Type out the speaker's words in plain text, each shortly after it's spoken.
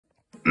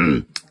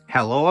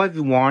Hello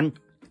everyone,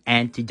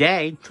 and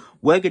today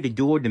we're going to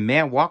do the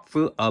man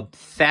walkthrough of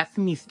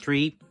Sesame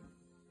Street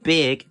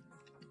Big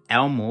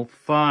Elmo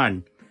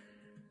Fun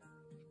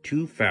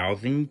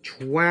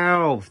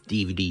 2012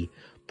 DVD.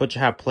 But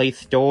you have Play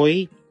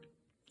Story,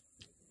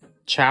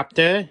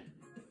 Chapter,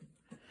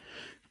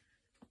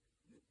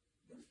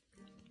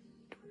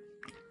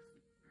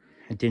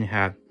 and then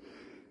have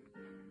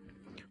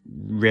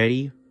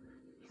Ready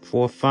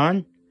for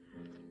Fun,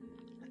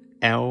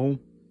 Elmo,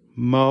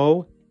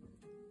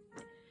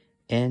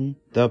 and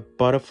the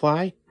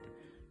Butterfly,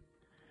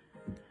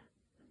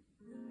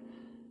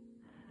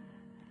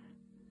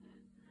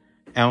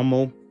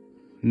 Elmo,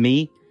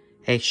 me,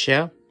 a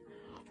shell,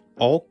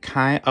 all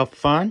kind of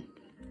fun.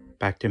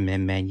 Back to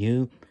main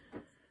menu.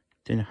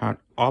 Then have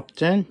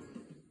option.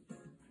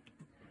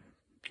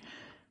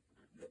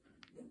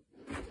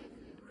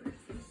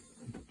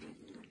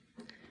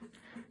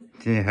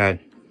 Then have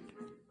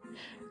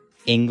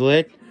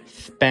English,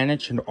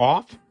 Spanish, and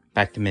off.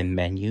 Back to main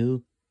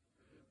menu.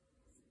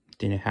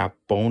 Then have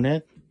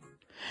bonus.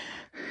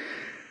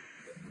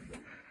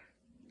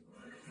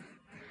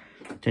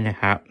 Then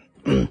have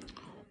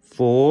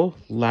full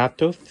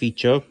laughter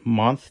feature,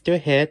 monster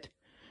hit,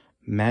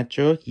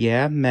 Metro,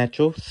 yeah,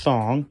 Metro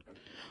song,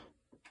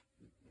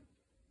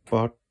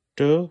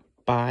 Butter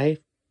by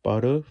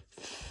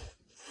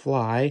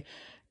Butterfly,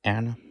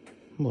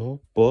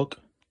 Animal book,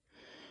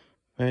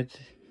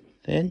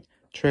 then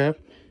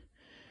trip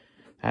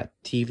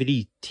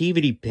activity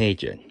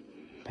page.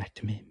 Back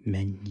to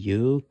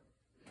menu.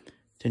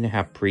 Then I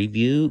have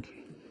preview.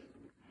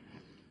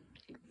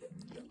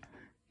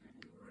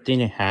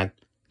 Then I have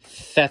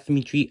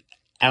Sesame Street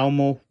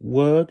Elmo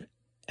Word,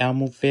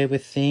 Elmo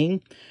favorite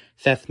thing,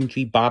 Sesame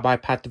Street Bye Bye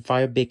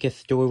Pacifier Biggest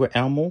Story with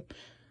Elmo,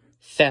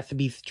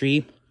 Sesame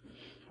Street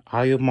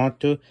Audio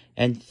Monster,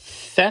 and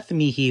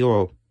Sesame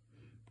Hero.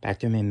 Back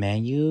to my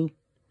menu.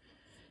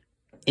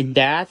 And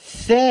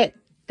that's it.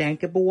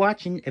 Thank you for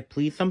watching, and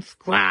please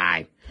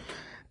subscribe.